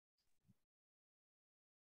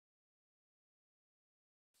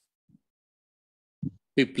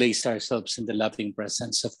We place ourselves in the loving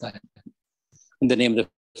presence of God. In the name of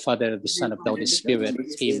the Father, of the Son, of the Holy Spirit.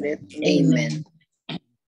 Amen. Amen.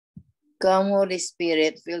 Come, Holy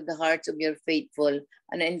Spirit, fill the hearts of your faithful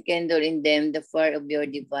and enkindle in them the fire of your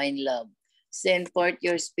divine love. Send forth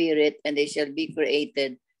your Spirit, and they shall be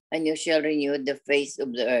created, and you shall renew the face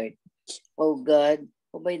of the earth. O God,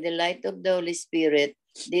 who by the light of the Holy Spirit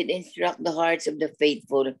did instruct the hearts of the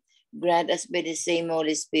faithful, grant us by the same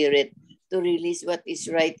Holy Spirit to release what is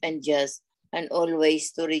right and just, and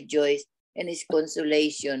always to rejoice in his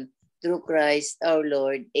consolation through Christ our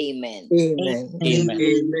Lord. Amen. Amen. Amen.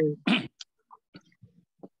 Amen.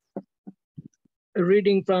 A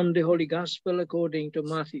reading from the Holy Gospel according to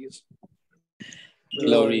Matthew.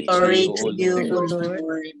 Glory to you, O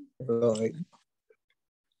Lord. Lord.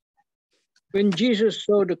 When Jesus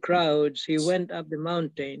saw the crowds, he went up the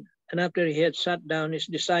mountain, and after he had sat down, his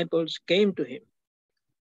disciples came to him.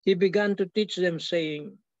 He began to teach them,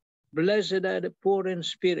 saying, Blessed are the poor in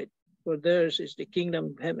spirit, for theirs is the kingdom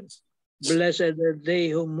of heaven. Blessed are they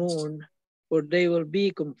who mourn, for they will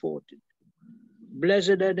be comforted.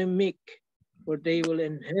 Blessed are the meek, for they will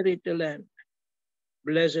inherit the land.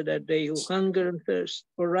 Blessed are they who hunger and thirst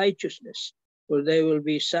for righteousness, for they will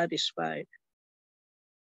be satisfied.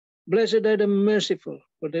 Blessed are the merciful,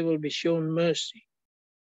 for they will be shown mercy.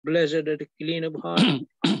 Blessed are the clean of heart,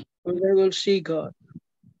 for they will see God.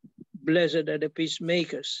 Blessed are the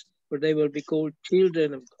peacemakers, for they will be called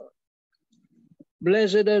children of God.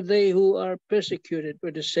 Blessed are they who are persecuted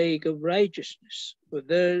for the sake of righteousness, for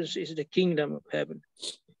theirs is the kingdom of heaven.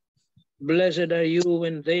 Blessed are you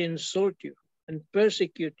when they insult you and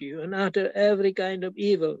persecute you and utter every kind of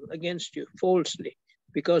evil against you falsely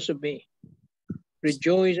because of me.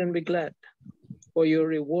 Rejoice and be glad, for your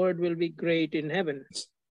reward will be great in heaven.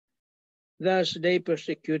 Thus they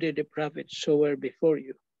persecuted the prophets who were before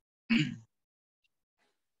you.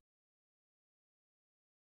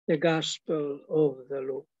 The Gospel of the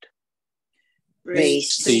Lord.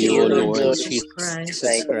 Praise To you, O Lord Jesus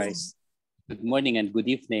Jesus Christ. Good morning and good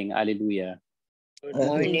evening. Alleluia. Good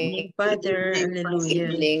morning, Father.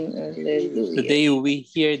 Hallelujah. evening, hallelujah. Today we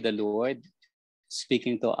hear the Lord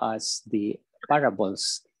speaking to us the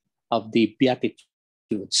parables of the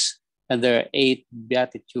Beatitudes. And there are 8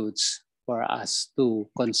 Beatitudes for us to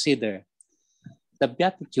consider. The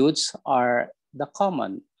Beatitudes are the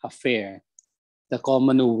common affair, the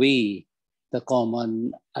common way, the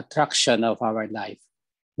common attraction of our life.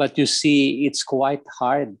 But you see, it's quite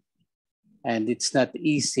hard and it's not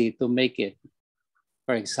easy to make it.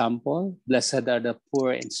 For example, blessed are the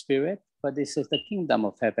poor in spirit, for this is the kingdom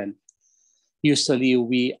of heaven. Usually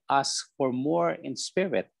we ask for more in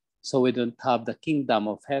spirit, so we don't have the kingdom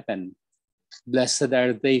of heaven. Blessed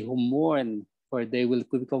are they who mourn, for they will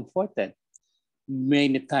be comforted.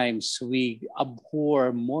 Many times we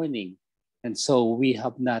abhor mourning, and so we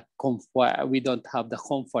have not comfort. We don't have the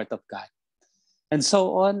comfort of God, and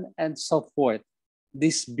so on and so forth.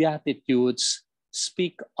 These Beatitudes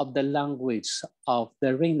speak of the language of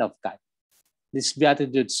the reign of God. This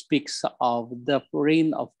Beatitude speaks of the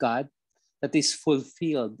reign of God that is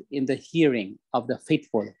fulfilled in the hearing of the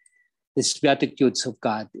faithful. This Beatitudes of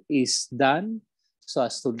God is done so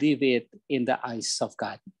as to live it in the eyes of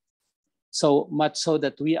God. So much so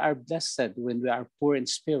that we are blessed when we are poor in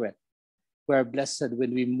spirit. We are blessed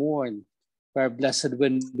when we mourn. We are blessed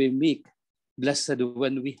when we meek. Blessed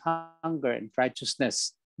when we hunger in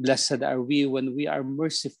righteousness. Blessed are we when we are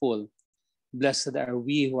merciful. Blessed are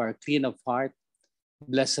we who are clean of heart.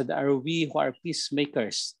 Blessed are we who are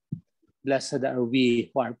peacemakers. Blessed are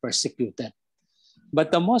we who are persecuted.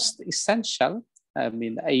 But the most essential, I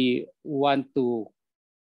want to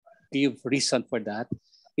give reason for that,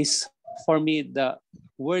 is for me the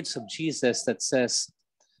words of Jesus that says,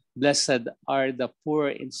 blessed are the poor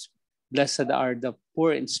in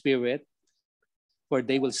spirit, for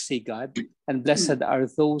they will see God, and blessed are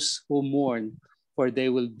those who mourn, for they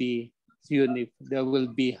will be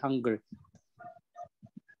hunger.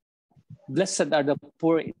 Blessed are the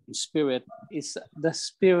poor in spirit is the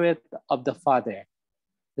spirit of the Father,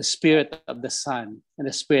 the spirit of the Son, and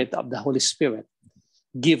the spirit of the Holy Spirit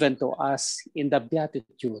given to us in the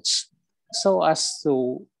Beatitudes. So as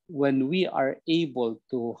to when we are able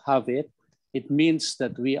to have it, it means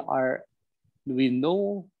that we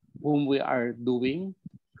know whom we are doing,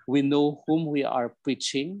 we know whom we are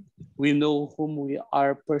preaching, we know whom we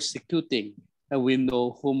are persecuting, and we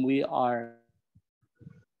know whom we are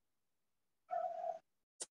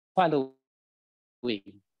following.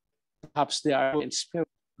 Perhaps they are in spirit,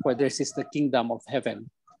 for this is the kingdom of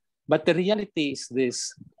heaven. But the reality is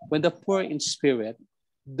this: when the poor in spirit,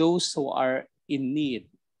 those who are in need,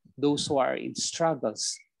 those who are in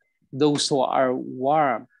struggles, those who are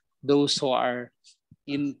warm, those who are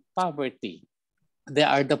in poverty. They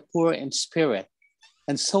are the poor in spirit.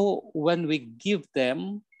 And so when we give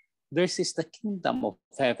them, this is the kingdom of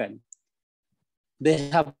heaven. They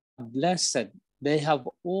have blessed, they have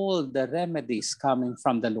all the remedies coming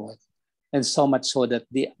from the Lord. And so much so that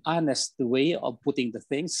the honest way of putting the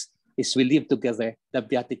things is we live together the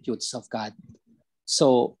Beatitudes of God.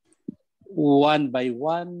 So one by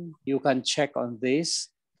one, you can check on this.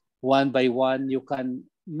 One by one, you can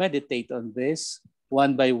meditate on this.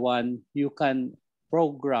 One by one, you can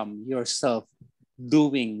program yourself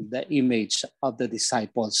doing the image of the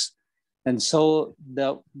disciples. And so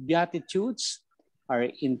the Beatitudes are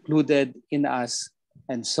included in us,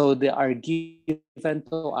 and so they are given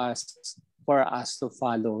to us for us to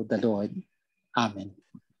follow the Lord. Amen.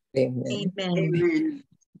 Amen. Amen.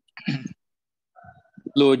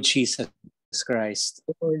 Lord Jesus Christ,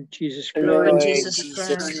 Lord Jesus Christ, Lord Jesus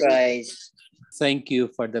Jesus Christ, thank you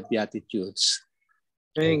for the Beatitudes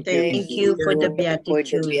thank thank you you for the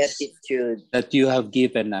Beatitudes Beatitude that you have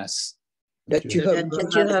given us, that you have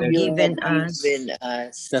that you have you given have us, given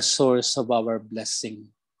us, the source of our blessing,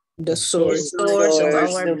 the the source source of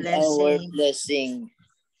source our of our blessing, blessing,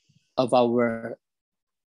 of our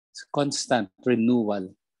constant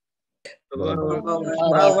renewal. of our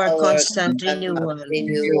of our constant renewal,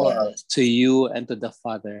 renewal. To you and to the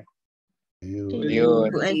Father, to you and to You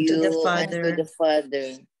the and to Father. the Father.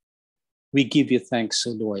 we give you thanks,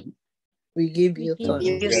 O Lord, We give you Give thanks.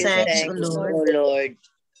 you Give you thanks, O thanks, Lord, O Lord,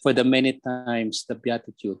 for the many times the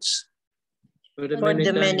Beatitudes for the for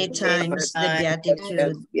the many times times the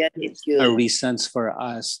Beatitude Beatitude are reasons for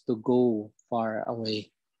us to go far away.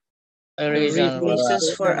 A reason for us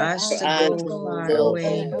reasons for us for to us go to far go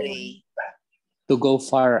away, away, To go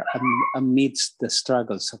far amidst the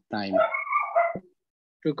struggles of time,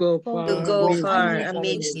 to go to far go away far from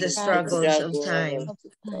amidst the the struggles of struggle time, of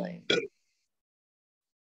time,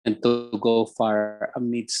 and to go far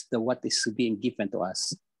amidst what is being given to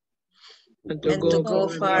us. and and to go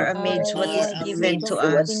far amidst what is given to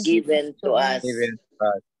what's us. given to us. even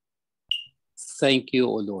us. Thank you,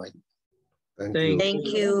 O Lord, Thank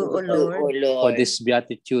you, O O Lord, for Lord, these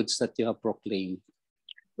Beatitudes that you have proclaimed.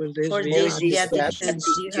 for this for for these these Beatitudes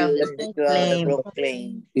you have Beatitudes that you have proclaimed.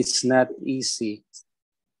 proclaimed. It's not easy.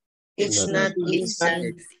 It's not It's not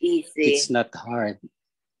easy, easy, It's not hard.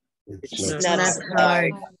 it's it's not not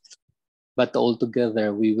hard, hard, But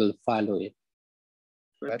altogether we will follow it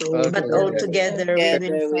but but altogether we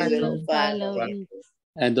together will we will follow follow it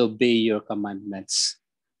and obey your commandments.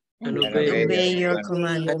 and and obey obey your your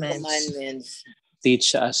commandments. commandments.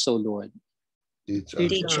 Teach us, O Lord, teach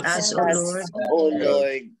Teach us us, O Lord, O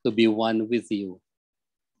Lord, to be one with you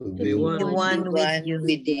to to be be one one with one you,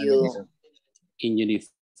 with you, in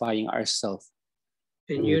unifying ourselves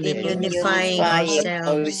in in unity unifying ourselves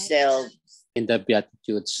ourselves in the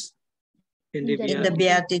Beatitudes. in the in the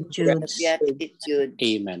Beatitudes. Beatitudes. Beatitude.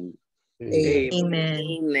 Amen. Amen. Amen.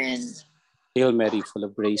 Amen. Hail Mary, full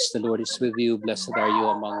of grace, the Lord is with you. Blessed are you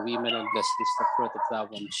among women, and blessed is the fruit of thy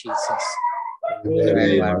womb, Jesus.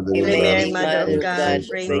 Mary, Hail Mary, Mother of God,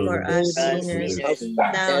 pray pray for us sinners,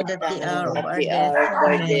 now that the hour of our the death. hour of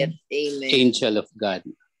our death. Amen. Amen. Angel of God,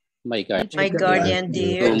 my guardian, My guardian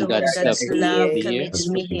dear, whom to whom God's God's love love be here, commits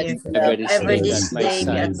me here, ever this ever day this at my day be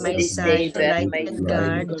side. at my This side, day to be at light my and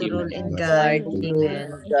guard, to rule and guide. guide, Amen.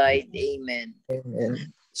 guide. Amen.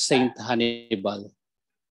 Amen. Saint Hannibal,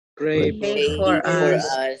 Pray Pray for for For us.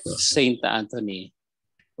 us, Saint Anthony,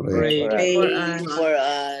 pray Pray for pray us. for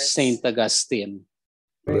us, Saint Augustine,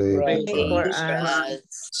 pray For for us. us,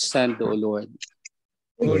 send, O Lord.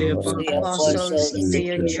 Holy the Apostles, Apostles into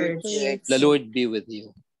your church, The Lord be with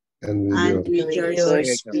you. and with your your spirit,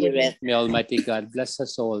 spirit. May Almighty God bless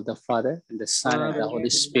us all, the Father, and the Son, and the Holy the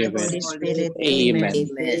Spirit. Holy Spirit. Amen.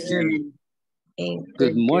 Amen. Amen.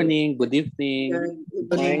 Good morning, good evening. Morning,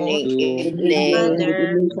 Good evening. Father. Good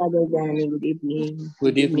evening, Father Danny. Good evening.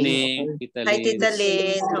 Good evening, Tita Hi, Tita Liz.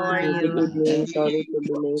 Lynn. How are Good you? evening. Sorry to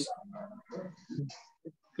be late.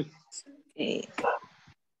 Okay.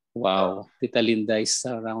 Wow, Tita Linda is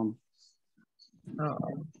around.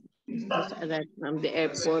 Oo. Just arrived from the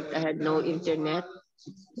airport. I had no internet.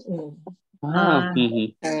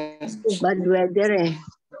 Mhm. Bad weather eh.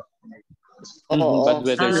 Oo. Bad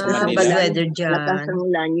weather sa Bad Manila. weather Lakas dyan. ang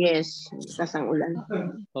ulan, yes. Lakas ang ulan.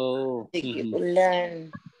 Oh. Sige, mhm. ulan.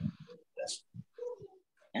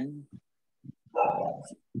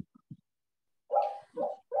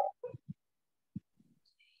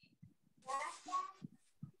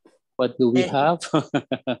 What do we have?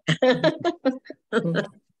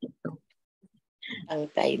 Ang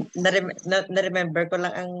time. Na-remember ko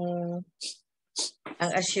lang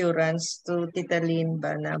ang assurance to Tita Lynn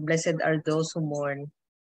ba na blessed are those who mourn,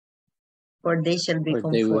 for they shall be Or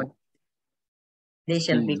they will. comforted. They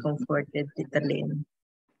shall be comforted, Tita Lynn.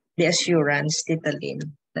 The assurance, Tita Lynn,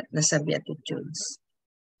 na sa Beatitudes.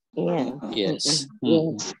 Yeah. Yes.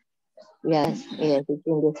 Yes. Yes. Yes. It's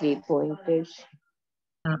in the 3 pointers.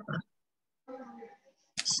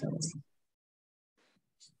 So,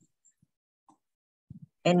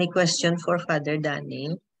 any question for Father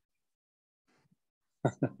Danny?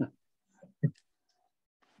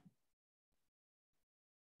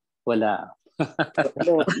 Wala.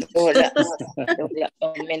 Wala.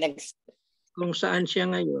 Kung saan siya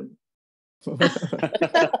ngayon?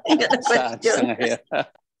 Saan siya ngayon?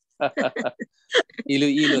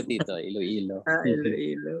 Iloilo, Tito. Iloilo.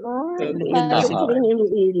 Iloilo.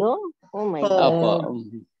 Iloilo? Oh my God. Opo.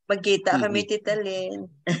 Magkita kami, Tita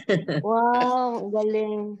Lynn. Wow,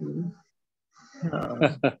 galing.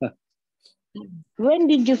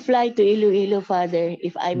 When did you fly to Iloilo, Father,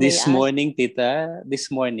 if I may This ask? morning, Tita.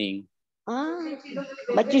 This morning.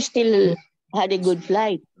 But you still had a good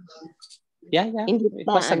flight. Yeah. Hindi It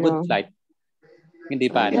pa, was a good flight.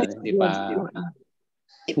 Hindi pa, hindi pa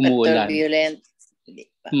umuulan. Turbulent.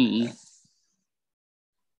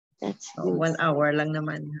 That's 1 hour lang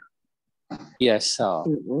naman. Yes.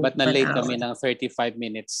 But na-late 1 kami hour. ng 35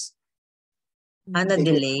 minutes.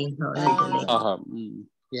 Na-delay. Na-delay.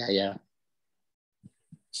 Yeah.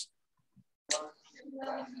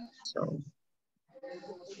 So,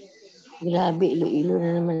 grabe, Iloilo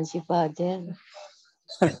na naman si Father.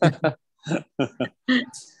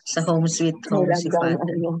 sa home sweet home si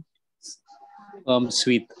Father.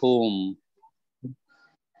 Sweet home.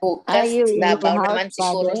 Bukas, you're in your Davao house, naman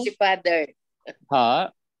siguro Father? si Father. Ha?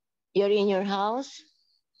 You're in your house?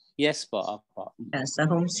 Yes po. Opo. Yeah, sa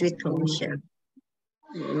home sweet home siya.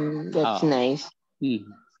 That's nice.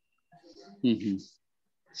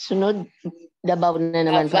 Sunod, Davao na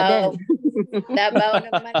naman, Father. Davao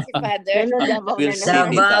naman si Father. Sunod, Davao We'll na see, naman.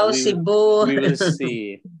 Tita. Davao, Cebu. We will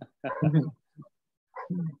see.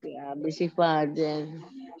 Grabe si Father.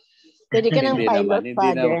 Pwede ka ng Hindi pilot, naman,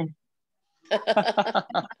 Father.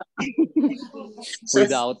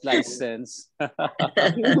 Without license.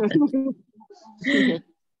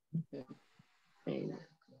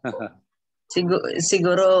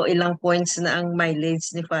 Siguro ilang points na ang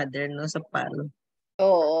mileage ni Father no sa PAL.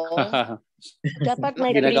 Oo. Dapat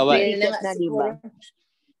may Ginagawa. free ticket na, di ba?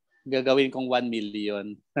 Gagawin kong 1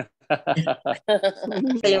 million.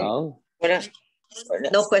 Wow.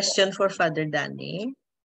 No question for Father Danny.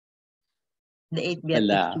 The 8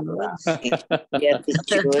 Beatitudes.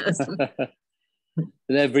 Beatitudes.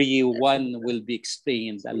 And every one will be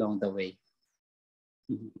explained along the way.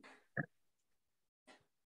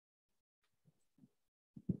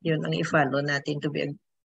 Yun ang i-follow natin to be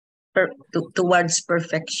towards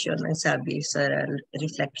perfection ang sabi sa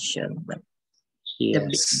reflection. But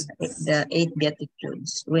Yes. the 8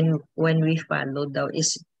 Beatitudes, when we follow daw,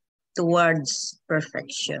 is towards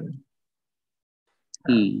perfection.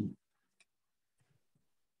 We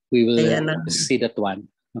will see that one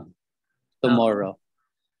tomorrow.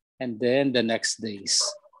 And then the next days.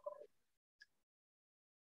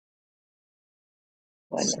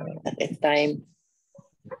 One at a time.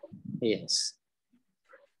 Yes.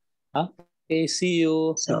 Okay, see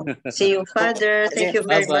you. So, see you, Father. Thank you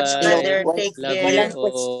very much, Father. Take care. Walang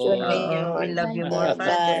question We love you more,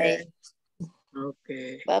 Father.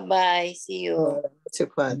 Okay. Bye-bye. See you. Si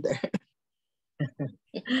Father.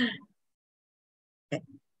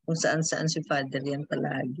 Kung saan-saan si Father yan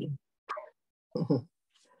palagi.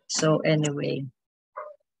 So anyway,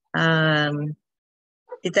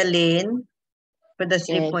 Tita Lynn, for the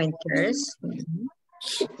 3 pointers.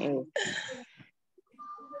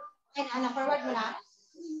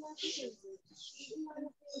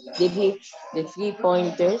 The 3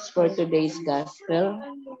 pointers for today's gospel.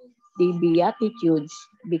 The Beatitudes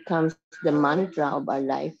becomes the mantra of our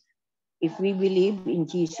life if we believe in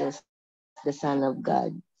Jesus, the Son of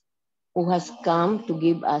God, who has come to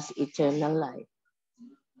give us eternal life.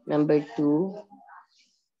 Number 2,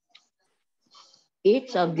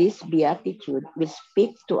 each of these Beatitudes will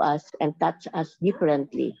speak to us and touch us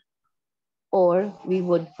differently, or we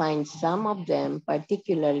would find some of them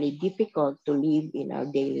particularly difficult to live in our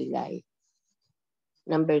daily life.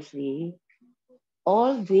 Number 3,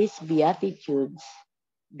 all these Beatitudes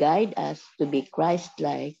guide us to be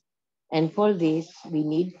Christ-like, and for this, we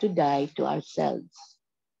need to die to ourselves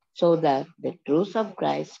so that the truth of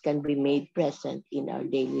Christ can be made present in our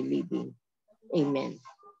daily living. Amen.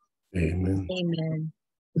 Amen. Amen.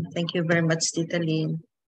 Thank you very much, Tita Lynn.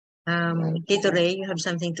 Tito Ray, you have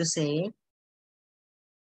something to say?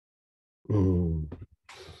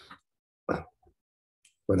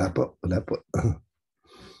 Wala po.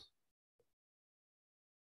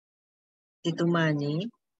 Tito Manny?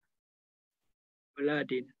 Wala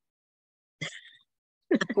din.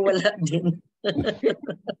 Ako wala din.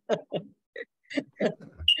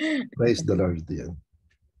 Praise the Lord yan.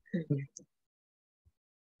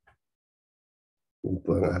 Yun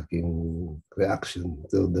po ang aking reaction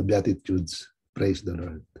to the Beatitudes. Praise the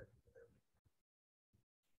Lord.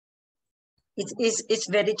 It's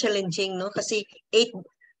very challenging, no? Kasi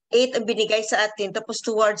 8 ang binigay sa atin, tapos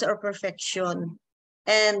towards our perfection.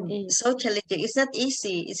 And so challenging. It's not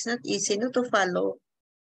easy. It's not easy, no, to follow.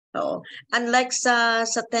 Oo. Unlike sa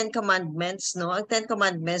 10 Commandments, no? Ang 10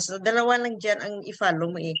 Commandments, no, dalawa lang dyan ang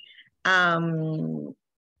i-follow mo eh.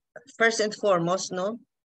 First and foremost, no?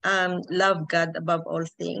 Love God above all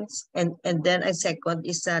things. And then ang second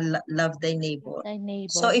is love thy neighbor.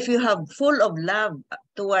 So if you have full of love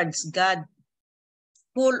towards God,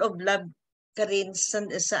 full of love ka rin sa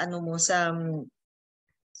ano mo, sa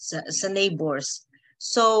neighbors.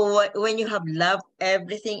 So when you have love,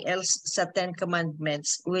 everything else sa 10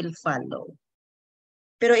 Commandments will follow.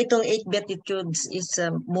 Pero itong 8 Beatitudes is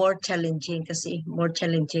more challenging kasi more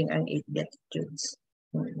challenging ang 8 Beatitudes.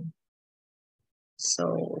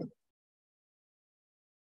 So,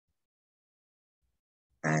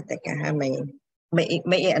 teka ha, may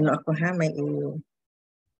ano ako ha,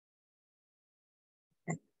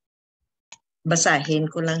 basahin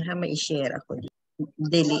ko lang ha, may i-share ako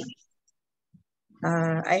daily.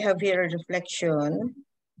 I have here a reflection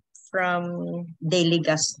from Daily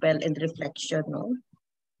Gospel and Reflection. No?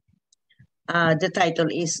 The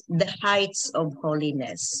title is The Heights of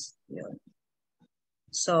Holiness.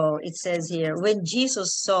 So it says here, when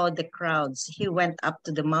Jesus saw the crowds, he went up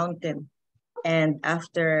to the mountain. And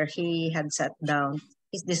after he had sat down,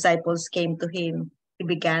 his disciples came to him. He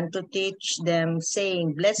began to teach them,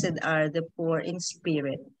 saying, "Blessed are the poor in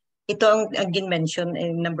spirit." Ito ang again mentioned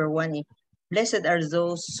in number 1. Blessed are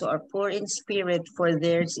those who are poor in spirit, for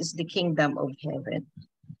theirs is the kingdom of heaven.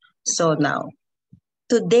 So now,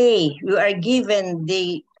 today we are given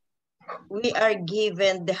the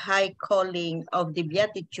high calling of the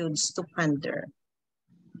Beatitudes to ponder.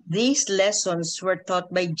 These lessons were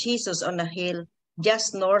taught by Jesus on a hill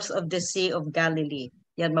just north of the Sea of Galilee.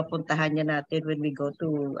 Yan, mapuntahan niya natin when we go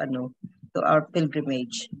to our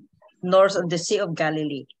pilgrimage. North of the Sea of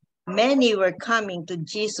Galilee. Many were coming to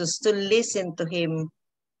Jesus to listen to him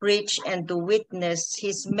preach and to witness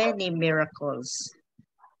his many miracles.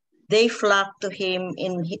 They flocked to him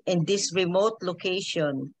in this remote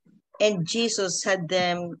location, and Jesus had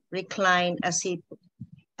them recline as he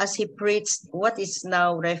preached what is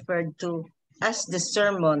now referred to as the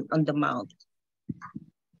Sermon on the Mount.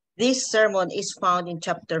 This sermon is found in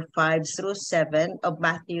chapter 5 through 7 of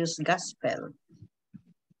Matthew's Gospel.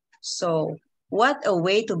 So, what a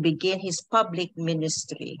way to begin his public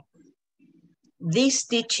ministry. This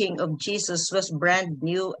teaching of Jesus was brand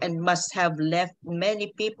new and must have left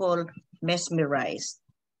many people mesmerized.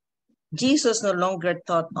 Jesus no longer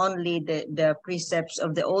taught only the precepts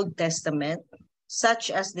of the Old Testament,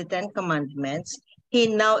 such as the 10 Commandments. He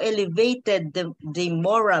now elevated the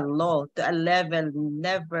moral law to a level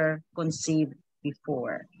never conceived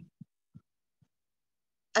before.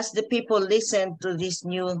 As the people listened to these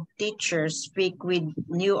new teachers speak with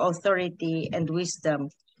new authority and wisdom,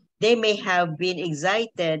 they may have been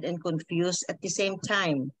excited and confused at the same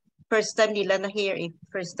time. First time nila na-hear it,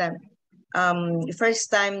 first time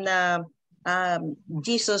na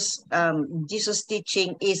Jesus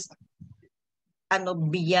teaching is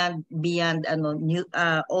beyond New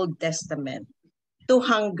Old Testament. To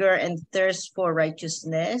hunger and thirst for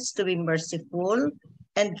righteousness, to be merciful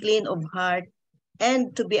and clean of heart,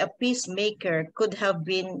 and to be a peacemaker could have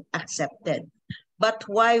been accepted. But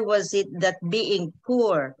why was it that being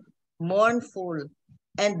poor, mournful,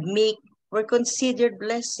 and meek were considered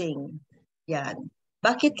blessing? Yan.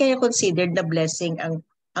 Bakit kaya considered na blessing ang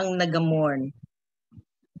nagamorn?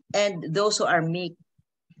 And those who are meek,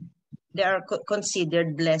 they are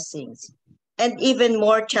considered blessings. And even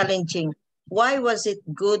more challenging, why was it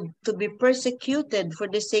good to be persecuted for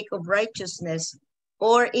the sake of righteousness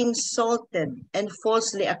or insulted and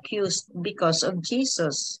falsely accused because of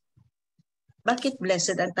Jesus? Bakit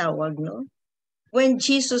blessed ang tawag, no? When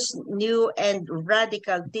Jesus' new and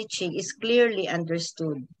radical teaching is clearly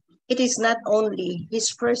understood, it is not only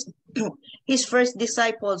his first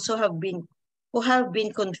disciples who have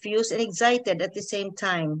been confused and excited at the same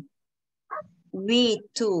time. We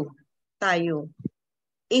too, tayo.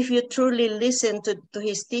 If you truly listen to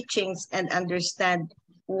his teachings and understand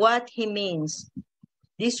what he means.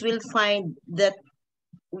 This will find that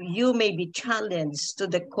you may be challenged to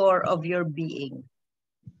the core of your being.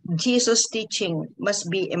 Jesus' teaching must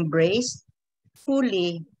be embraced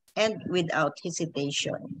fully and without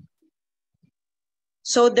hesitation.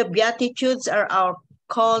 So the Beatitudes are our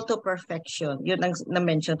call to perfection. Yun ang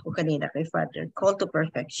na-mention ko kanina kay Father, call to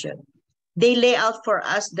perfection. They lay out for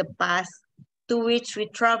us the path to which we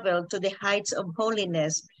travel to the heights of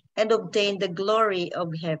holiness and obtain the glory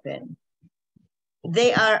of heaven.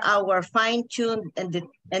 They are our fine-tuned and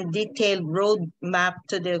detailed roadmap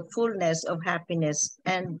to the fullness of happiness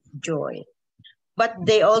and joy. But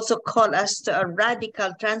they also call us to a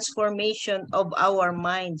radical transformation of our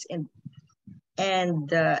minds and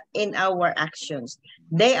in our actions.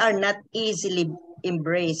 They are not easily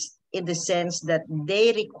embraced in the sense that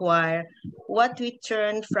they require what we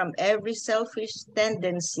turn from every selfish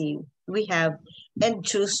tendency we have and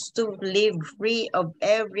choose to live free of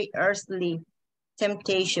every earthly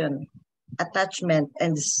temptation, attachment,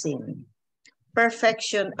 and sin.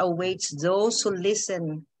 Perfection awaits those who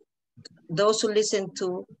listen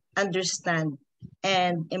to, understand,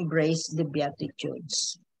 and embrace the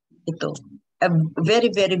Beatitudes. Ito, a very,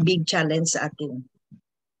 very big challenge sa atin,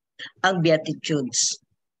 ang Beatitudes.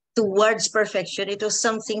 Towards perfection, ito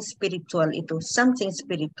something spiritual.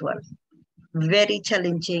 Very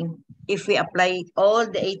challenging if we apply all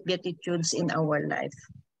the 8 Beatitudes in our life.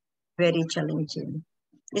 Very challenging.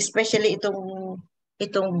 Especially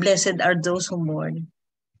itong blessed are those who mourn.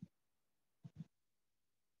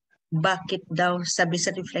 Bakit daw, sabi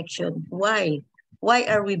sa reflection, why? Why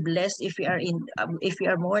are we blessed if we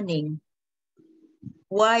are mourning?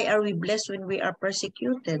 Why are we blessed when we are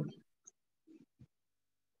persecuted?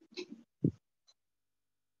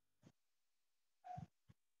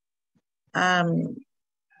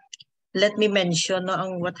 Let me mention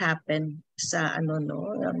ang what happened sa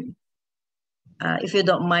if you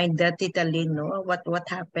don't mind that, Tita Lynn, what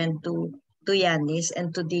happened to Yanis and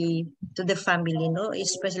to the family,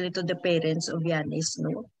 especially to the parents of Yanis,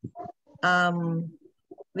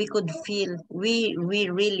 we could feel, we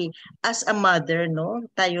really, as a mother,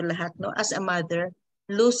 tayo lahat, as a mother,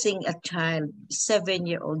 losing a child,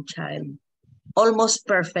 7-year-old child, almost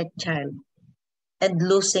perfect child, and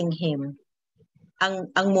losing him. Ang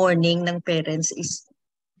mourning ng parents is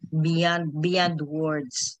beyond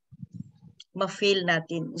words. Ma-feel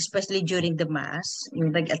natin, especially during the mass,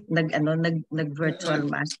 yung nag-virtual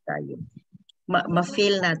mass tayo.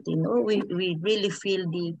 Ma-feel natin, we really feel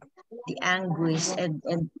the anguish and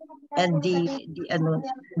the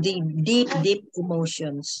deep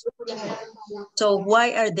emotions. So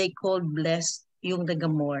why are they called blessed yung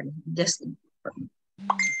nagamorn? Just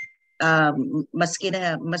maski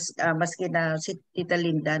na si Tita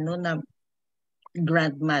Linda na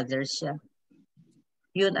grandmother siya.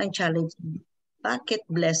 Yun ang challenge. Bakit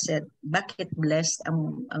blessed? Bakit blessed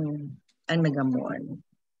ang nagamorn?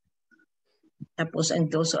 Tapos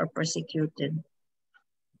and those who are persecuted.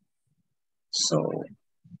 So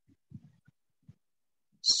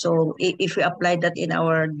if we apply that in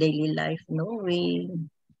our daily life, we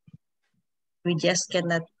just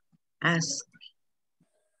cannot ask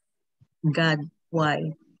God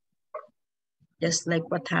why. Just like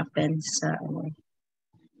what happened sa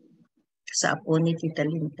apo ni Tita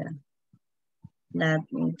Linda. Na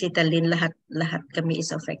Tita Lynn, lahat kami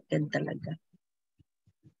is affected talaga.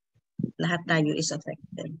 Lahat tayo is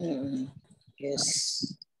affected. Yes.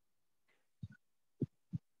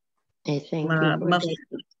 I thank you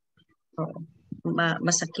for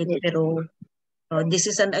masakit, pero this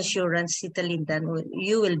is an assurance, Tita Linda,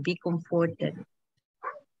 you will be comforted.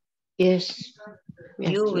 Yes.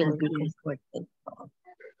 You will be comforted.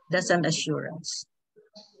 That's an assurance.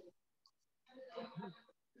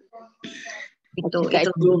 It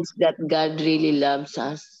proves that God really loves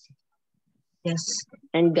us. Yes.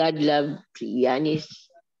 And God loved Yanis.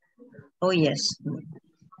 Oh, yes.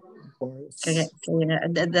 Kaya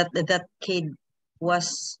that kid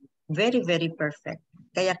was very, very perfect.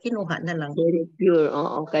 Kaya kinuha na lang. Very pure.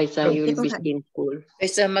 Oo, kaysa you'll be sinful.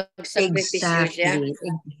 Kaysa mag-sacrifice siya.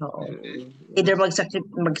 Either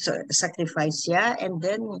mag-sacrifice siya and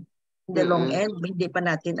then in the long end, hindi pa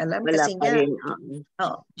natin alam. Wala kasi pa nga, rin.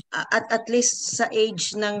 at least sa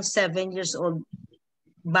age ng 7 years old,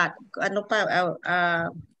 but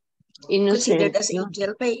considered as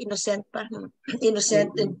angel pa, innocent pa.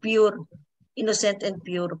 Innocent and pure. Innocent and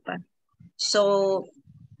pure pa. So,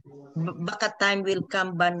 baka time will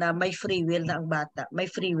come ba na may free will na ang bata, may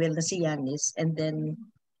free will na si Yanis, and then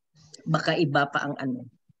baka iba pa ang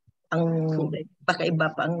baka iba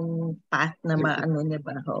pa ang path na niya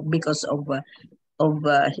ba, because of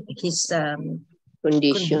his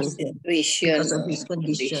condition. Because of his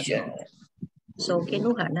condition. So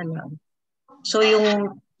kinuha na lang. So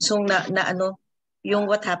yung yung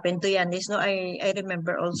what happened to Yanis, no, I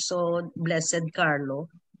remember also Blessed Carlo,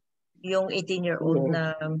 yung 18-year-old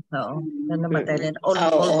na namatay rin.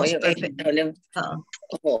 Almost perfect.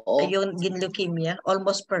 Yung leukemia,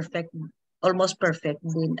 almost perfect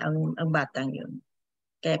din ang batang yun.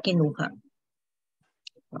 Kaya kinuha.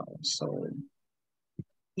 So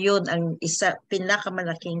yun ang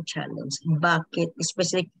pinakamalaking challenge. Bakit?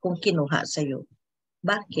 Especially kung kinuha sa'yo.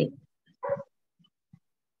 Bakit?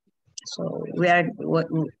 So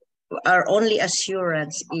our only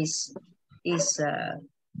assurance is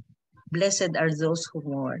blessed are those who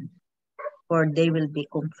mourn, for they will be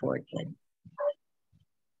comforted.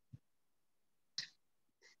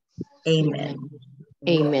 Amen.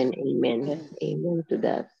 Amen. Amen. Amen to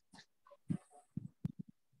that.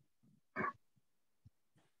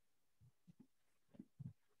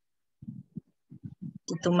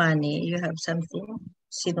 Tito Manny, you have something?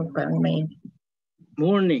 Sino pang may?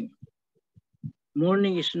 Mourning.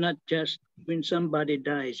 Mourning is not just when somebody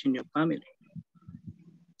dies in your family.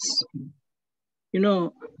 You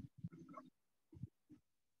know,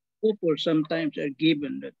 people sometimes are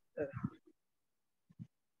given that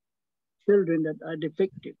children that are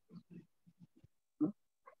defective.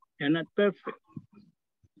 They're not perfect.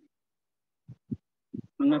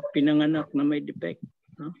 Mga pinanganak na may defect.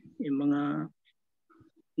 Yung mga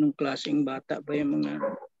nung klaseng bata ba yung mga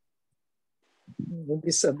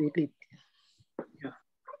disability. Yeah.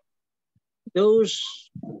 Those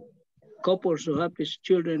couples who have these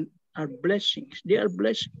children are blessings. They are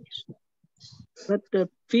blessings. But the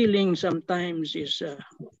feeling sometimes is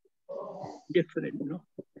different, no?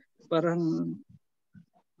 Parang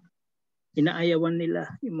inaayawan nila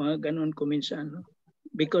yung mga ganon kuminsan, no?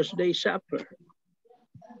 Because they suffer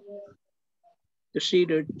to see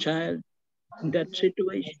their child in that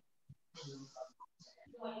situation.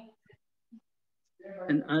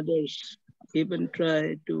 And others even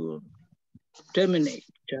try to terminate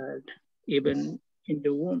the child, even in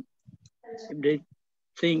the womb, if they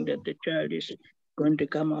think that the child is going to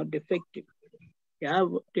come out defective. They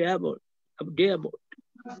abort.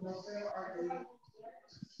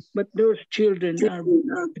 But those children are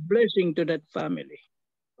a blessing to that family.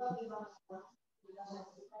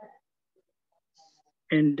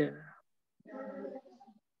 And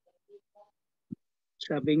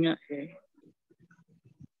sabi nga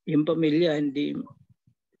yung pamilya hindi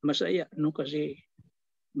masaya, no? Kasi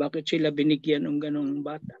bakit sila binigyan ng ganong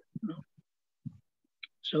bata, no?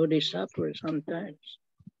 So they suffer sometimes.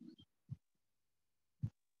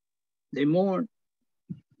 They mourn.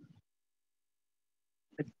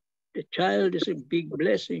 But the child is a big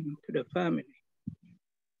blessing to the family.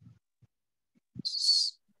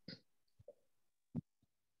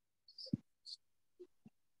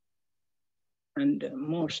 And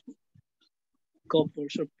most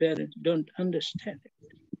couples or parents don't understand it.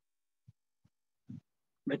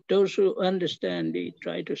 But those who understand, they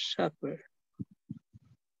try to suffer,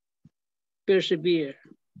 persevere,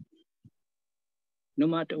 no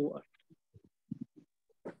matter what.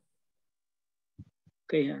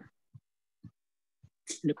 Kaya,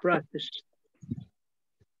 in the process,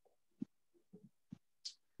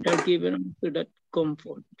 they're given to that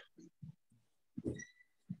comfort.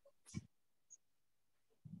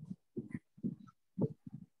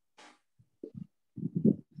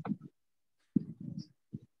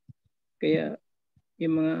 Kaya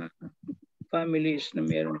yung mga families na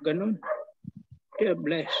mayroong ganun, they are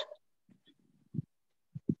blessed.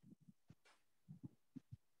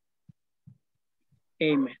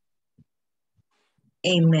 Amen.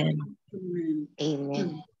 Amen.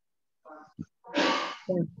 Amen.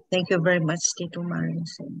 Thank you very much, Tito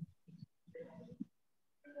Maris.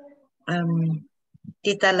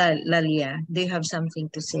 Tita Lalia, do you have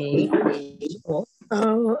something to say?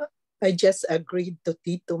 I just agreed to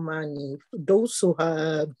Tito Manny. Those who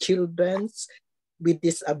have children with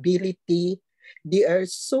disability, they are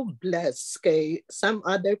so blessed. Kay some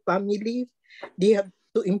other family, they have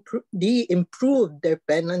to improve their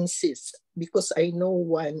finances because I know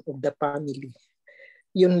one of the family.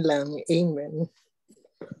 Yun lang. Amen.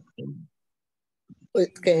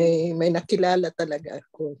 Okay, may nakilala talaga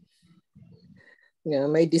ako. Yeah,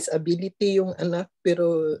 may disability yung anak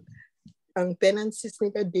pero ang finances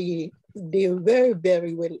nila, they very,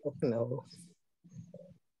 very well off now.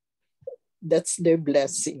 That's their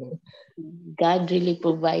blessing. God really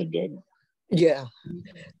provided. Yeah,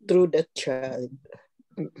 through that child.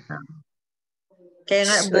 Kaya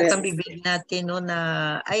nga bukang bibig natin no,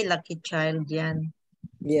 na ay lucky child yan.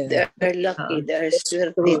 Yeah. They're lucky. They're That's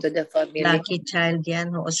swerte true. to the family. Lucky child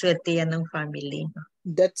yan. Oo, swerte yan ng family.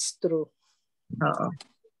 That's true. Oo.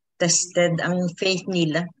 Tested ang faith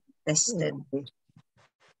nila. Tested.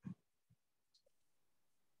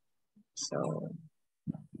 So,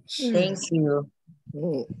 thank you.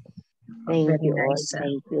 Mm. Thank Very you all. nice.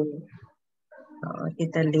 Thank you. Oo,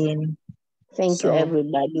 Tita Lynn. Thank you, So,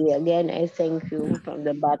 everybody. Again, I thank you from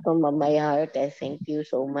the bottom of my heart. I thank you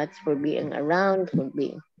so much for being around, for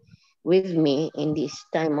being with me in this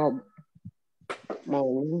time of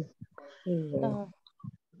mourning.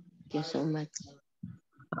 Thank you so much.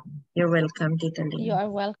 you're welcome, Tita Lynn. You are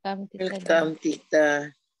welcome, Tita. Welcome,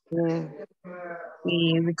 Tita.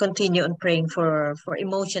 We continue on praying for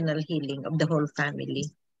emotional healing of the whole family.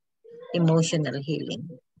 Emotional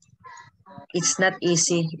healing. It's not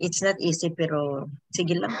easy. It's not easy, pero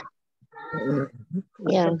sige lang.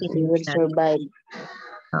 Yeah, we will survive.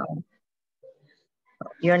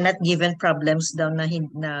 You're not given problems daw na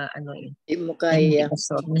ano eh. Hindi mo kaya.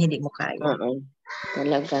 Na hindi mo kaya.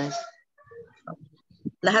 Talaga.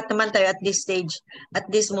 Lahat naman tayo at this stage, at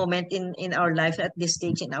this moment in our life, at this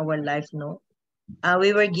stage in our life, no?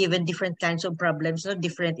 We were given different kinds of problems, no?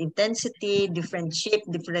 Different intensity, different shape,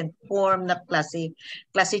 different form, na klase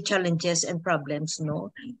challenges and problems,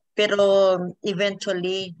 no? Pero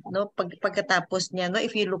eventually, no, pagkatapos niya, no,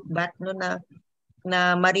 if you look back, no,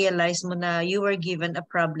 na ma-realize mo na you were given a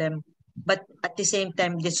problem, but at the same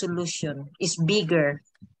time, the solution is bigger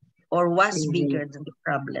or was bigger than the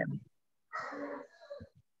problem.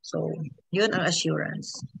 So, yun ang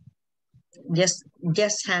assurance. Just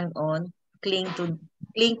hang on, cling to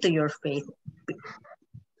your faith.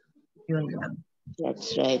 Yun lang.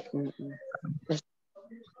 That's right.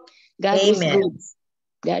 God is good.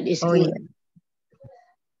 God is good. Yeah.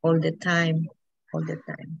 All the time. All the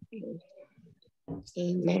time.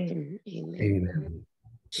 Amen. Amen.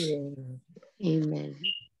 Amen.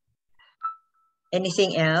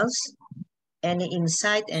 Anything else? Any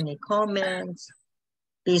insight? Any comments?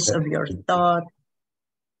 Piece of your thought?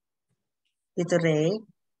 Tito Ray?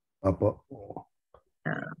 Apo.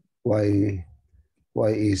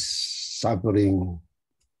 Why is suffering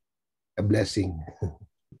a blessing?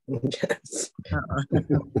 Yes.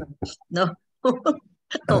 No.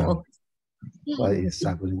 Why is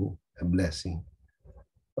suffering a blessing?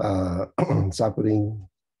 Suffering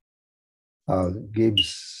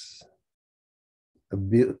gives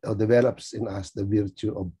or develops in us the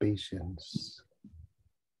virtue of patience.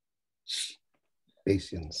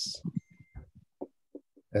 Patience.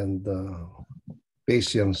 And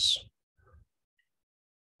patience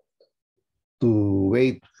to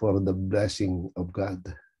wait for the blessing of God,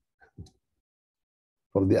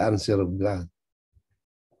 for the answer of God,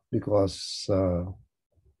 because or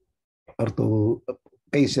to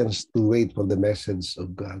patience to wait for the message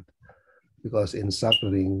of God, because in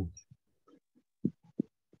suffering,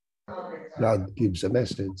 God gives a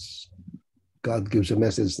message. God gives a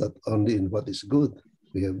message not only in what is good.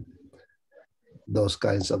 We have those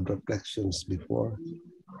kinds of reflections before.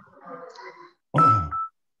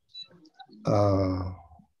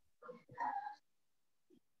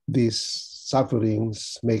 These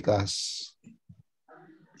sufferings make us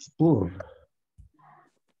poor,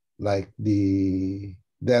 like the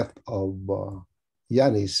death of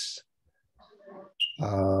Yanis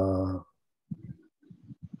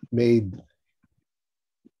made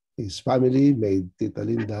his family, made Tita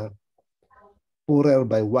Linda poorer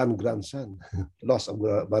by one grandson, loss of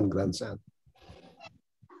one grandson.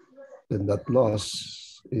 And that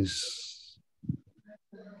loss is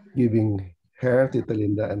giving her, Tita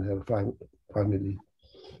Linda, and her family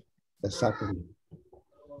a suffering.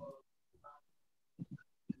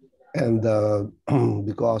 And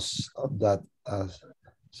because of that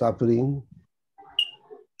suffering,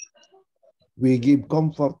 we give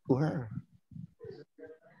comfort to her.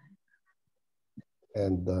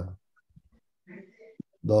 And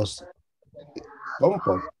those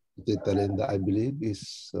comfort, Tita Linda, I believe,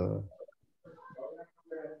 is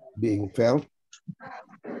being felt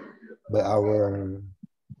by our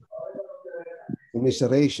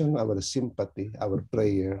commiseration, our sympathy, our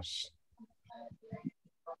prayers.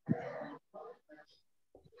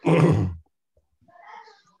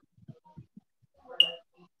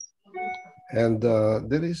 And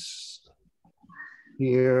there is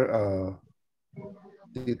here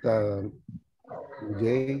Tita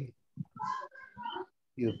Jay,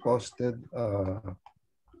 you posted a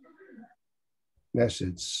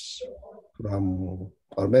message from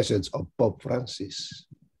or message of Pope Francis.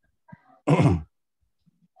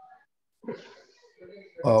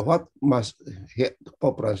 What must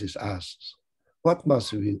Pope Francis asks? What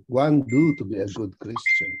must one do to be a good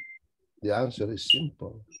Christian? The answer is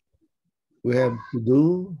simple. We have to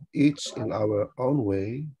do each in our own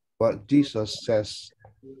way what Jesus says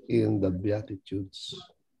in the Beatitudes.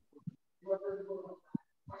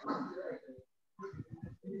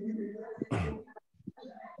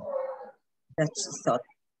 That's the thought.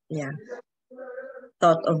 Yeah.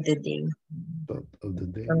 Thought of the day. Thought of the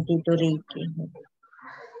day. From Tito Ricky.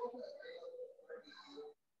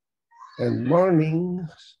 And mourning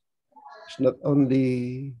is not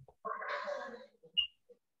only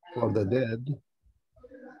for the dead,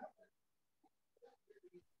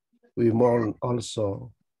 we mourn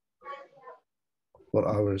also for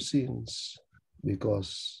our sins,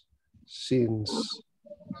 because sins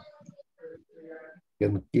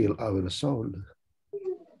can kill our soul,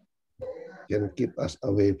 can keep us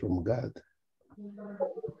away from God.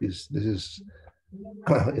 This is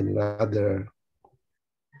another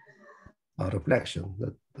reflection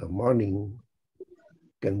that the mourning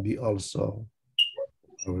can be also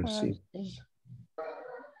our sins.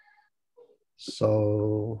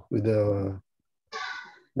 So with the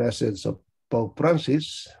message of Pope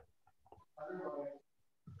Francis,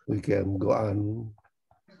 we can go on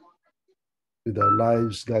with our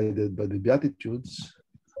lives guided by the Beatitudes,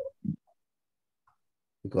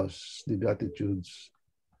 because the Beatitudes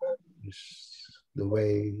is the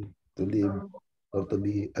way to live or to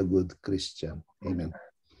be a good Christian. Amen.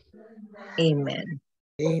 Amen.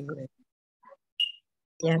 Amen.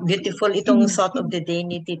 Yeah, beautiful itong thought of the day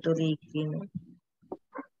ni Tito Ricky.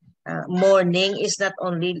 Mourning is not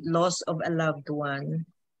only loss of a loved one,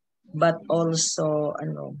 but also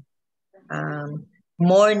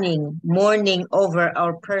mourning over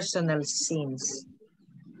our personal sins,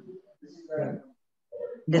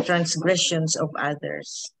 the transgressions of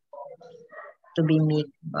others, to be meek.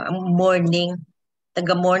 Mourning,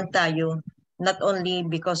 taga-mourn tayo, not only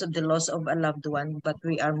because of the loss of a loved one, but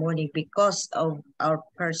we are mourning because of our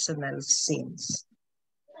personal sins.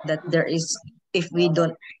 That there is, if we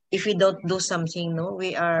don't do something, no,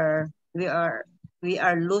 we are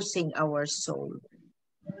losing our soul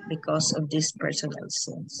because of these personal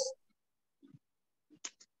sins.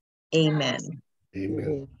 Amen.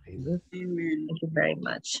 Amen. Amen. Thank you very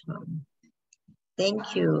much.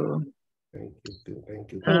 Thank you. Thank you.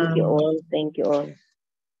 Thank you. Thank you all. Thank you all.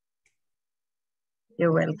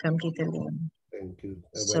 You're welcome, Tita Lynn. Thank you.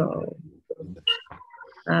 So,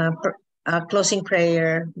 closing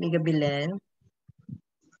prayer, Miga Bilen.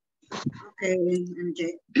 Okay,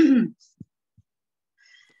 MJ.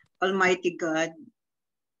 Almighty God,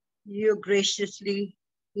 you graciously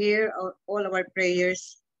hear all our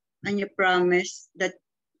prayers, and you promise that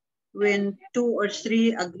when 2 or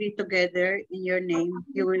 3 agree together in your name,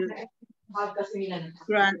 you will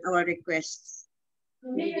grant our requests,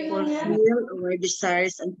 fulfill our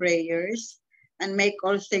desires and prayers, and make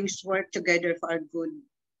all things work together for our good.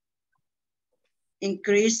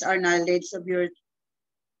 Increase our knowledge of your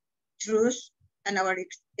truth and our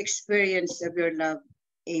experience of your love.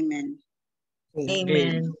 Amen.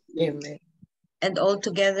 Amen. Amen. And all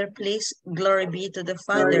together, please, glory be to the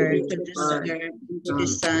Glory Father, be to to the the Son, Father, and to the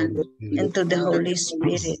Son, and to the Holy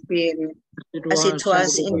Spirit, Spirit, as it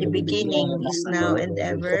was in the beginning, is now, and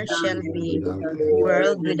ever shall be,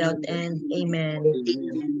 world without end. Amen.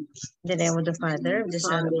 Amen. In the name of the Father, of the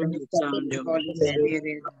Son, of the Holy Spirit. The Holy Amen.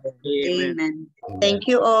 Spirit. Amen. Thank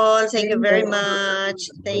you all. Thank you very much.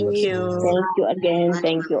 Thank you. Thank you again.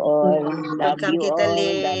 Thank you all. Love Welcome, you Tita all. God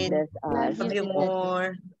Lynn. bless us. Love you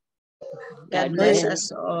more. God God bless bless.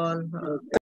 us all.